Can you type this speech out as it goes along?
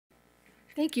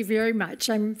Thank you very much.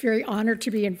 I'm very honored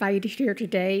to be invited here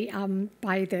today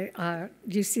by the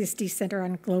UCSD Center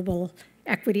on Global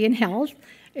Equity and Health.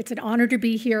 It's an honor to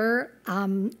be here.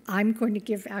 I'm going to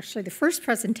give actually the first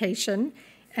presentation,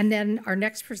 and then our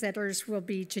next presenters will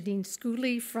be Janine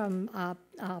Schooley from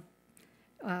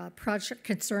Project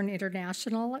Concern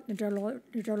International,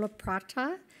 Jolla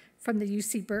Prata from the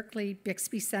UC Berkeley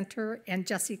Bixby Center, and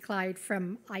Jesse Clyde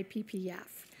from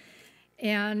IPPF.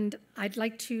 And I'd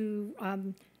like to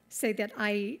say that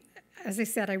as I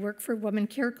said, I work for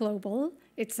WomanCare Global.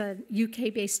 It's a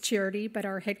UK-based charity, but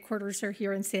our headquarters are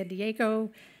here in San Diego.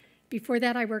 Before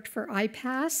that, I worked for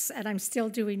IPASS, and I'm still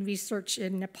doing research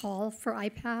in Nepal for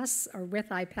IPASS, or with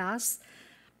IPASS.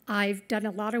 I've done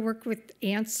a lot of work with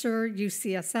ANSWER,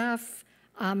 UCSF.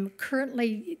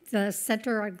 Currently, the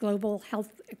Center on Global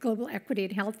Equity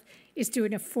and Health is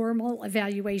doing a formal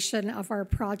evaluation of our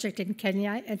project in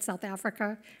Kenya and South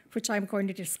Africa, which I'm going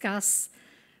to discuss.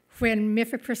 When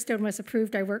mifepristone was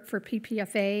approved, I worked for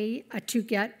PPFA to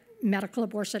get medical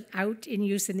abortion out in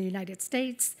use in the United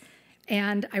States,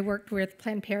 and I worked with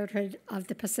Planned Parenthood of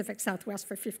the Pacific Southwest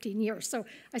for 15 years. So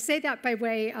I say that by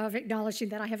way of acknowledging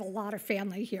that I have a lot of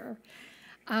family here.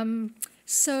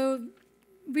 So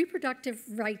reproductive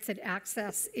rights and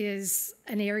access is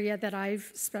an area that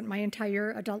I've spent my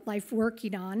entire adult life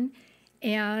working on,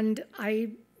 and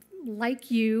like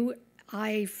you,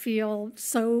 I feel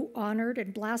so honored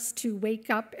and blessed to wake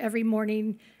up every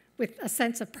morning with a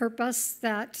sense of purpose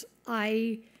that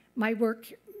my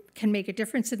work can make a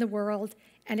difference in the world,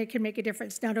 and it can make a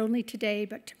difference not only today,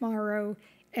 but tomorrow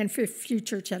and for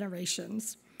future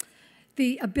generations.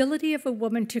 The ability of a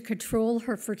woman to control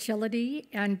her fertility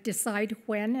and decide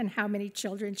when and how many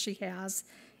children she has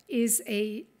is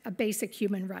a basic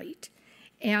human right.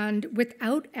 And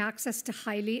without access to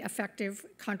highly effective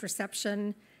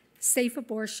contraception, safe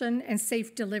abortion, and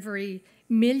safe delivery,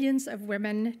 millions of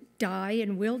women die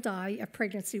and will die of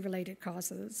pregnancy-related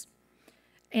causes.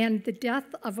 And the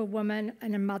death of a woman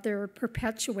and a mother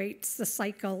perpetuates the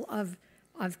cycle of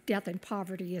death and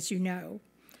poverty, as you know.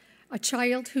 A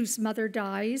child whose mother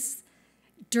dies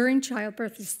during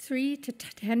childbirth is 3 to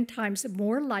 10 times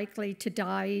more likely to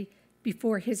die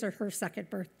before his or her second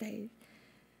birthday.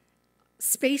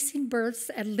 Spacing births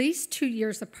at least 2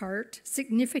 years apart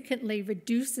significantly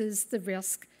reduces the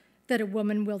risk that a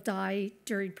woman will die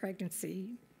during pregnancy.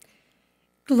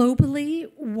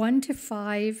 Globally, 1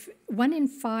 in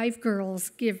 5 girls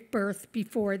give birth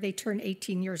before they turn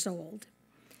 18 years old.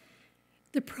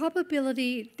 The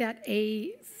probability that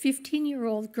a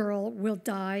 15-year-old girl will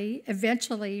die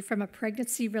eventually from a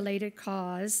pregnancy-related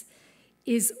cause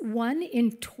is 1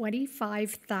 in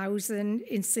 25,000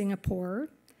 in Singapore,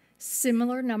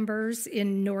 similar numbers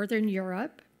in Northern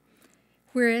Europe,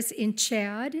 whereas in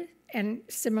Chad, and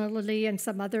similarly in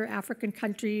some other African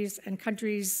countries and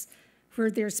countries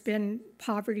where there's been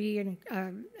poverty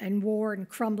and war and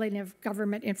crumbling of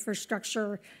government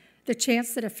infrastructure, the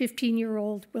chance that a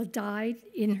 15-year-old will die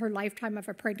in her lifetime of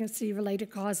a pregnancy-related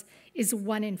cause is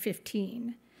 1 in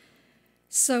 15.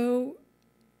 So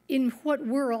in what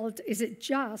world is it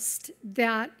just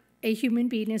that a human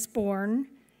being is born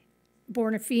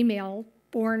a female,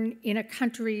 born in a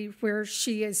country where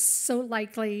she is so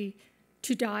likely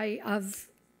to die of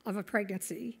a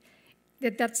pregnancy?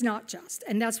 That's not just,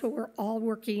 and that's what we're all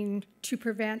working to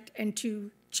prevent and to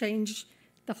change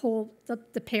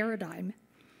the paradigm.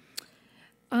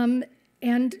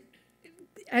 And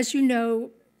as you know,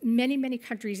 many, many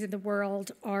countries in the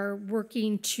world are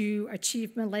working to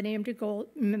achieve Millennium Development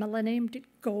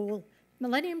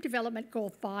Goal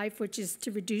 5, which is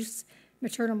to reduce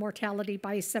maternal mortality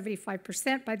by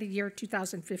 75% by the year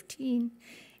 2015.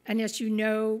 And as you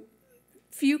know,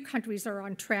 few countries are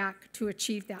on track to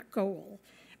achieve that goal.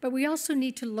 But we also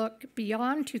need to look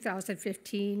beyond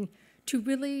 2015 to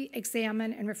really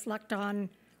examine and reflect on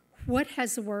what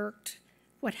has worked,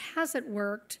 what hasn't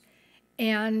worked,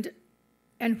 and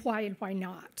why and why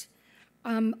not.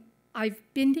 I've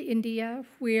been to India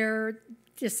where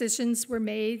decisions were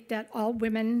made that all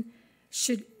women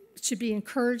should be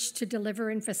encouraged to deliver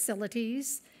in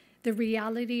facilities. The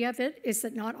reality of it is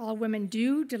that not all women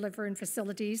do deliver in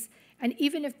facilities, and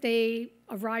even if they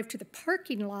arrive to the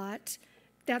parking lot,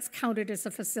 that's counted as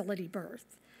a facility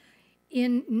birth.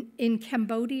 In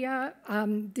Cambodia,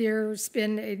 there's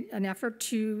been an effort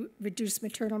to reduce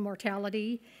maternal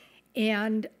mortality,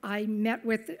 and I met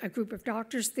with a group of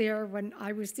doctors there when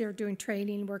I was there doing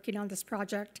training, working on this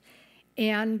project,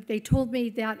 and they told me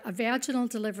that a vaginal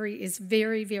delivery is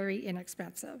very, very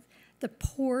inexpensive. The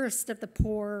poorest of the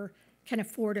poor can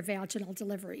afford a vaginal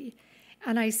delivery.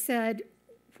 And I said,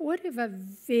 what if a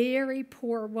very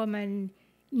poor woman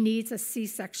needs a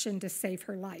C-section to save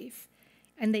her life.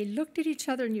 And they looked at each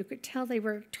other, and you could tell they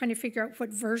were trying to figure out what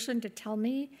version to tell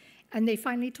me, and they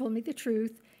finally told me the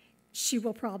truth: she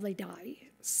will probably die.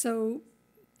 So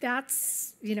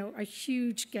that's, a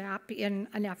huge gap in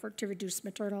an effort to reduce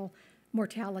maternal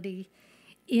mortality.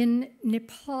 In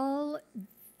Nepal,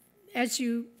 as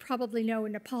you probably know,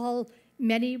 in Nepal,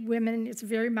 many women, it's a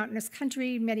very mountainous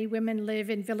country, many women live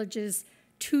in villages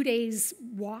 2 days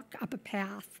walk up a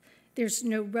path. There's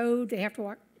no road, they have to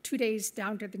walk 2 days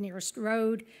down to the nearest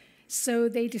road. So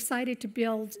they decided to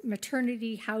build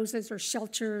maternity houses or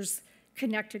shelters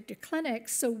connected to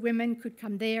clinics so women could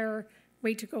come there,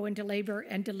 wait to go into labor,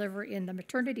 and deliver in the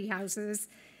maternity houses.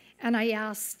 And I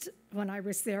asked when I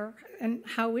was there, and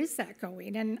how is that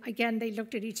going? And again, they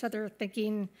looked at each other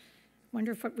thinking,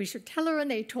 wonder what we should tell her,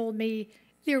 and they told me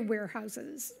they're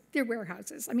warehouses. They're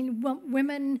warehouses. I mean,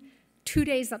 women 2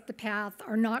 days up the path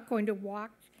are not going to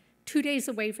walk 2 days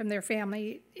away from their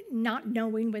family, not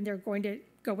knowing when they're going to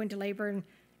go into labor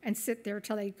and sit there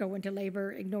till they go into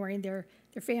labor, ignoring their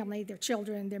family, their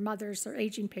children, their mothers, their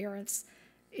aging parents.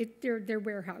 They're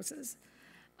warehouses.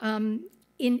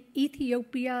 In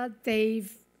Ethiopia,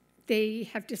 they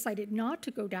have decided not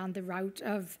to go down the route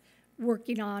of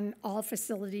working on all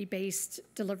facility-based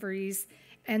deliveries,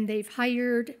 and they've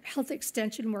hired health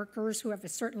extension workers who have a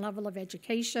certain level of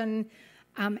education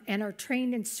and are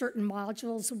trained in certain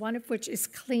modules, one of which is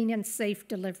clean and safe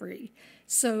delivery.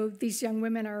 So these young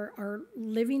women are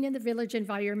living in the village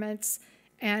environments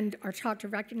and are taught to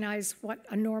recognize what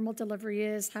a normal delivery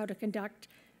is, how to conduct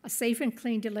a safe and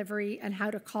clean delivery, and how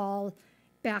to call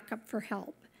backup for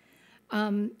help.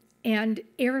 And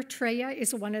Eritrea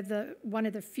is one of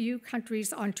the few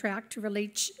countries on track to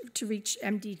reach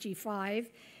MDG 5,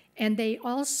 and they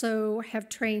also have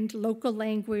trained local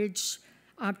language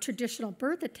traditional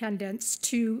birth attendants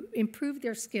to improve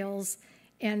their skills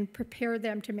and prepare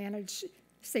them to manage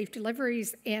safe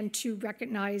deliveries and to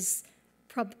recognize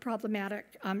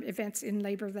problematic events in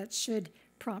labor that should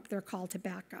prompt their call to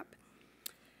backup.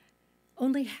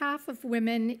 Only half of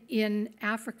women in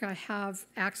Africa have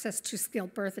access to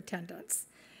skilled birth attendants.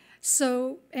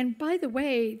 So, and by the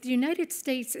way, the United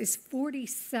States is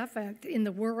 47th in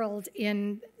the world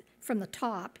from the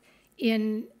top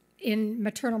in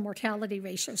maternal mortality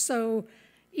ratio. So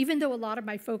even though a lot of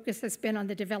my focus has been on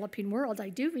the developing world, I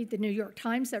do read the New York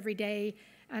Times every day,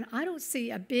 and I don't see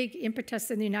a big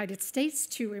impetus in the United States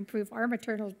to improve our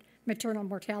maternal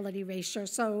mortality ratio.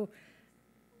 So,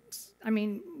 I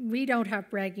mean, we don't have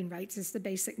bragging rights is the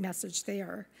basic message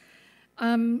there.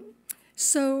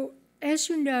 So as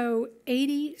you know,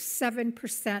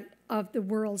 87% of the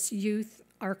world's youth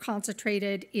are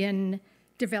concentrated in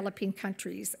developing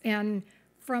countries. And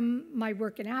from my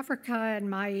work in Africa and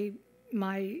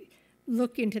my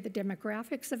look into the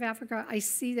demographics of Africa, I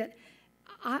see that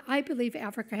I believe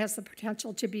Africa has the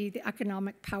potential to be the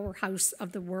economic powerhouse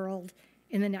of the world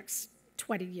in the next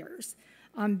 20 years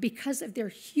because of their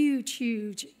huge,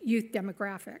 huge youth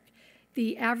demographic.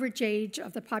 The average age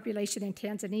of the population in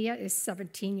Tanzania is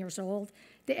 17 years old.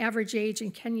 The average age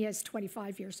in Kenya is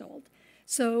 25 years old.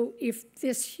 So if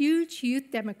this huge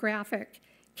youth demographic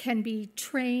can be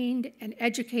trained and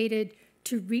educated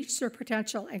to reach their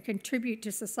potential and contribute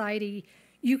to society,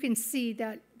 you can see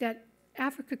that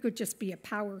Africa could just be a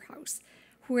powerhouse.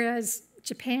 Whereas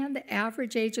Japan, the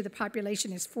average age of the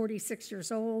population is 46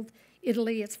 years old.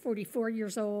 Italy, it's 44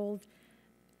 years old.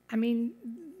 I mean,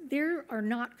 there are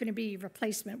not going to be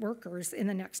replacement workers in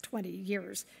the next 20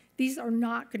 years. These are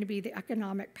not going to be the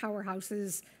economic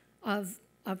powerhouses of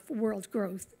world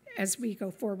growth as we go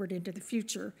forward into the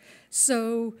future.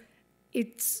 So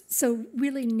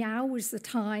really now is the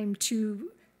time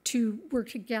to work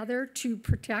together to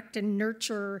protect and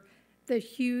nurture the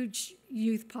huge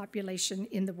youth population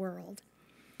in the world.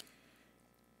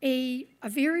 A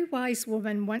very wise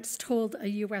woman once told a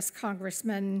US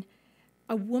congressman,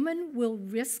 "A woman will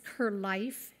risk her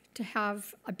life to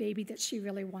have a baby that she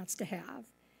really wants to have.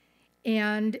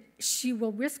 And she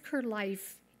will risk her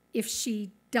life if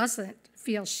she doesn't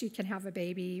feel she can have a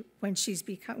baby when she's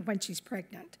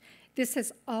pregnant." This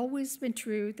has always been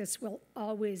true. This will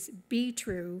always be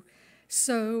true.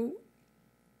 So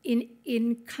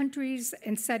in countries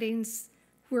and settings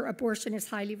where abortion is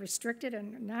highly restricted,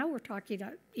 and now we're talking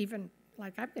about even,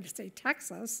 like I'm going to say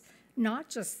Texas, not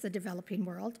just the developing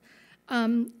world,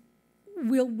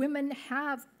 will women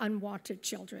have unwanted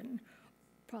children?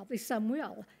 Probably some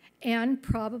will, and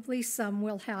probably some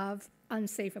will have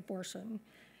unsafe abortion.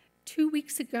 2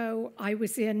 weeks ago, I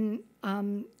was in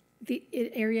the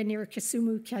area near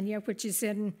Kisumu, Kenya, which is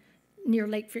near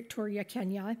Lake Victoria,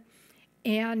 Kenya,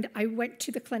 And I went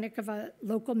to the clinic of a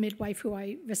local midwife who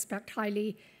I respect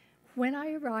highly. When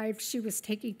I arrived, she was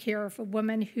taking care of a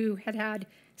woman who had had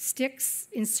sticks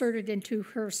inserted into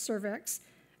her cervix,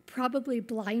 probably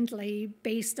blindly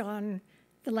based on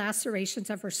the lacerations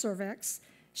of her cervix.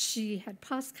 She had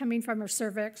pus coming from her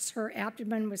cervix. Her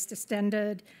abdomen was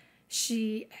distended.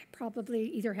 She probably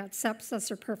either had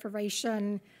sepsis or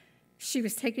perforation. She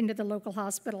was taken to the local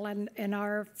hospital, and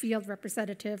our field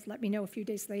representative let me know a few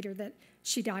days later that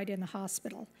she died in the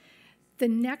hospital. The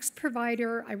next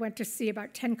provider I went to see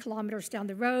about 10 kilometers down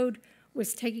the road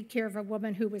was taking care of a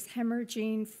woman who was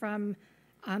hemorrhaging from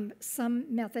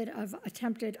some method of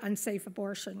attempted unsafe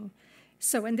abortion.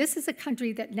 So, and this is a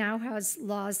country that now has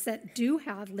laws that do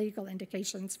have legal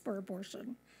indications for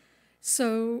abortion.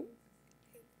 So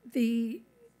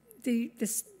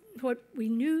what we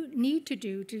need to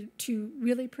do to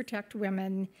really protect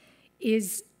women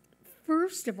is,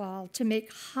 first of all, to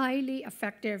make highly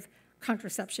effective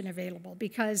contraception available,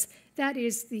 because that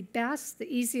is the best,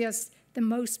 the easiest, the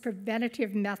most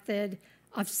preventative method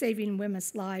of saving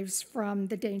women's lives from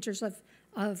the dangers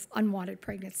of unwanted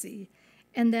pregnancy.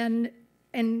 And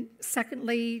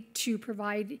secondly, to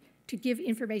give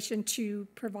information to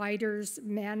providers,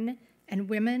 men and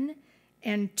women,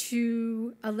 and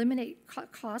to eliminate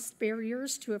cost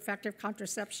barriers to effective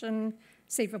contraception,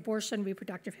 safe abortion,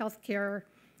 reproductive health care.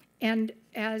 And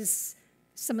as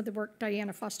some of the work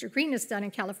Diana Foster Green has done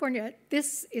in California,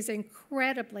 this is an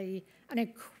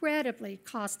incredibly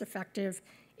cost-effective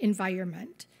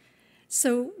environment.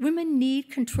 So women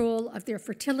need control of their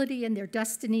fertility and their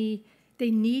destiny. They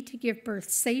need to give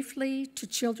birth safely to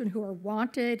children who are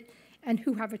wanted and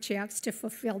who have a chance to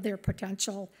fulfill their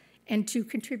potential and to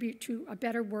contribute to a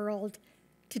better world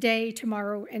today,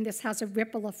 tomorrow, and this has a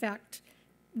ripple effect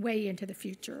way into the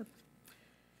future.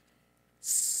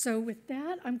 So with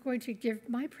that, I'm going to give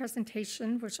my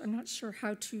presentation, which I'm not sure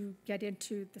how to get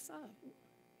into this.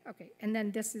 Okay, and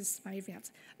then this is my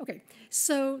advance. Okay,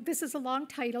 so this is a long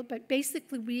title, but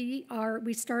basically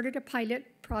we started a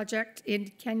pilot project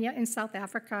in Kenya and South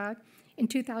Africa in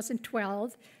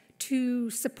 2012 to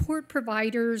support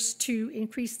providers to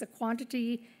increase the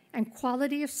quantity and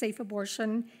quality of safe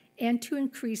abortion and to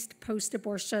increase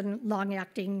post-abortion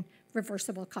long-acting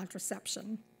reversible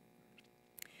contraception.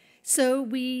 So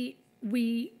we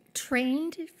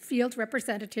trained field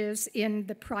representatives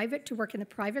to work in the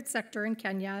private sector in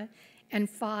Kenya and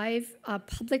 5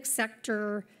 public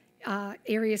sector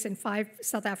areas in 5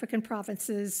 South African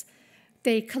provinces.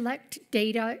 They collect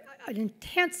data, an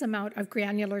intense amount of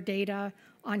granular data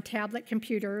on tablet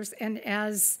computers, and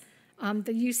as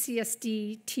the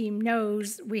UCSD team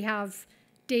knows, we have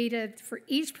data for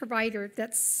each provider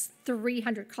that's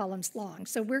 300 columns long.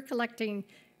 So we're collecting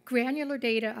granular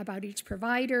data about each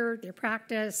provider, their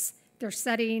practice, their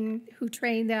setting, who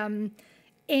trained them,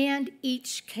 and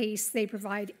each case they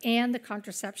provide, and the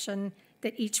contraception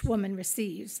that each woman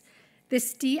receives.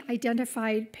 This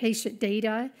de-identified patient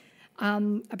data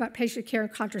about patient care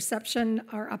and contraception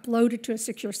are uploaded to a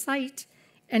secure site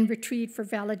and retrieved for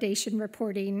validation,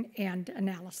 reporting, and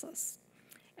analysis.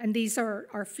 And these are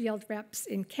our field reps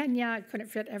in Kenya. I couldn't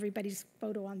fit everybody's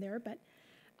photo on there, but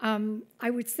I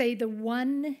would say the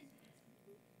one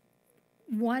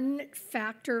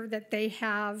factor that they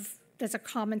have that's a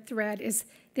common thread is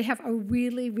they have a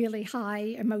really, really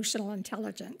high emotional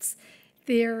intelligence.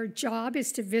 Their job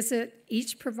is to visit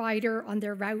each provider on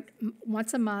their route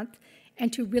once a month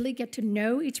and to really get to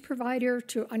know each provider,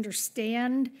 to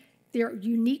understand their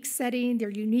unique setting, their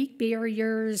unique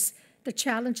barriers, the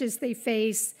challenges they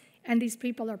face. And these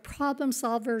people are problem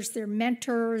solvers, they're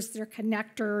mentors, they're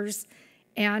connectors,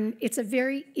 and it's a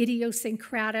very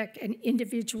idiosyncratic and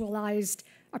individualized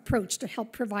approach to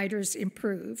help providers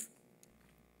improve.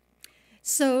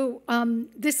 So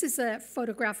this is a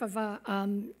photograph of a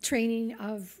training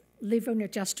of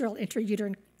levonorgestrel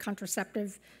intrauterine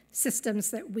contraceptive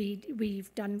systems that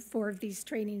we've done 4 of these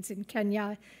trainings in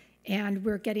Kenya, and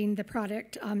we're getting the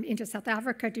product into South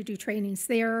Africa to do trainings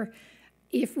there.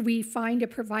 If we find a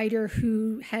provider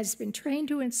who has been trained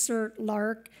to insert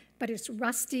LARC, but it's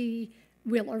rusty,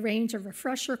 we'll arrange a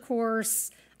refresher course.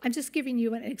 I'm just giving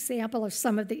you an example of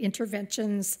some of the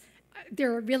interventions.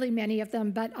 There are really many of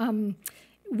them, but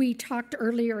we talked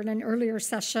earlier in an earlier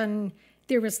session,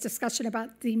 there was discussion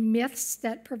about the myths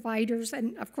that providers,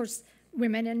 and of course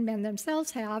women and men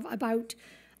themselves have, about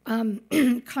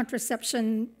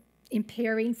contraception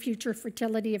impairing future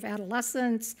fertility of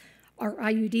adolescents. Are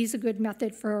IUDs a good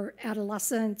method for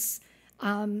adolescents?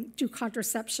 Does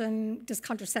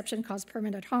contraception cause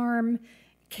permanent harm?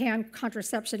 Can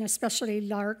contraception, especially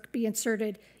LARC, be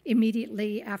inserted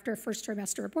immediately after first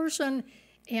trimester abortion?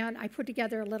 And I put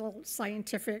together a little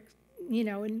scientific, you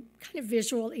know, and kind of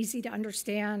visual, easy to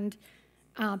understand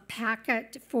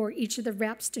packet for each of the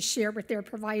reps to share with their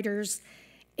providers.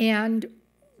 And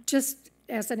just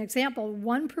as an example,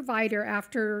 one provider,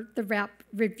 after the rep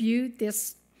reviewed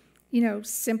this, you know,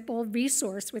 simple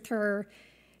resource with her,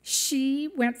 she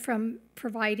went from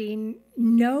providing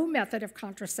no method of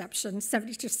contraception,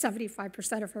 70 to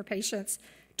 75% of her patients,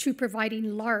 to providing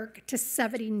LARC to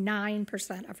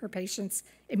 79% of her patients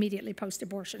immediately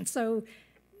post-abortion. So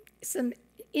some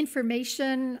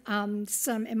information,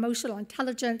 some emotional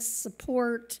intelligence,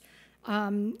 support,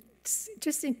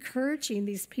 just encouraging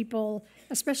these people,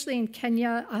 especially in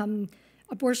Kenya.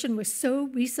 Abortion was so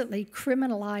recently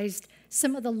criminalized,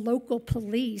 some of the local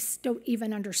police don't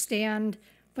even understand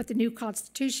what the new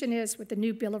Constitution is, what the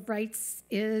new Bill of Rights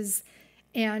is,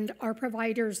 and our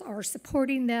providers are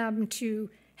supporting them to,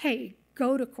 hey,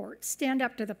 go to court, stand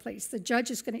up to the police. The judge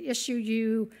is going to issue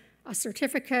you a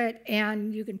certificate,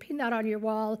 and you can pin that on your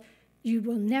wall. You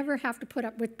will never have to put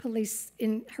up with police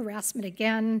in harassment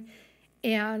again.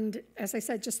 And as I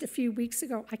said just a few weeks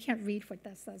ago, I can't read what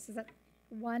that says. Is that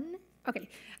one? Okay.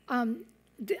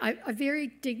 A very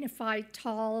dignified,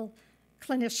 tall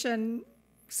clinician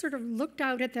sort of looked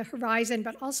out at the horizon,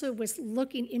 but also was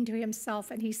looking into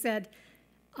himself, and he said,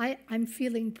 I'm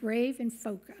feeling brave and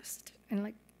focused. And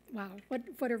like, wow,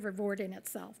 what a reward in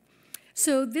itself.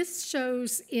 So this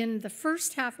shows in the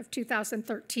first half of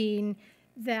 2013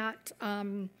 that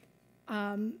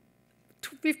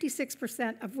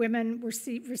 56% of women were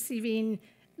receiving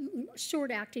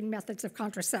short-acting methods of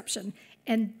contraception,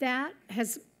 and that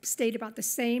has stayed about the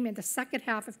same in the second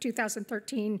half of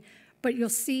 2013, but you'll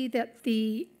see that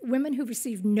the women who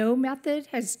received no method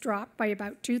has dropped by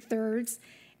about 2/3,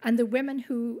 and the women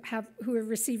who are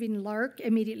receiving LARC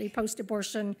immediately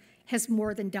post-abortion has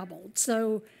more than doubled.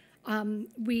 So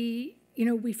we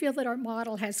feel that our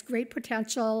model has great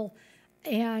potential,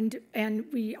 and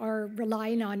we are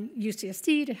relying on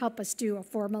UCSD to help us do a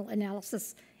formal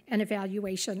analysis and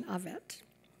evaluation of it.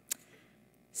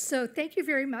 So thank you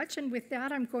very much, and with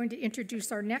that, I'm going to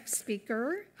introduce our next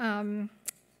speaker,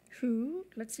 who,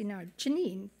 let's see now,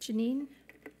 Janine,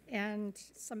 and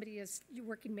somebody is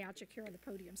working magic here on the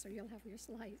podium, so you'll have your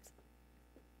slides.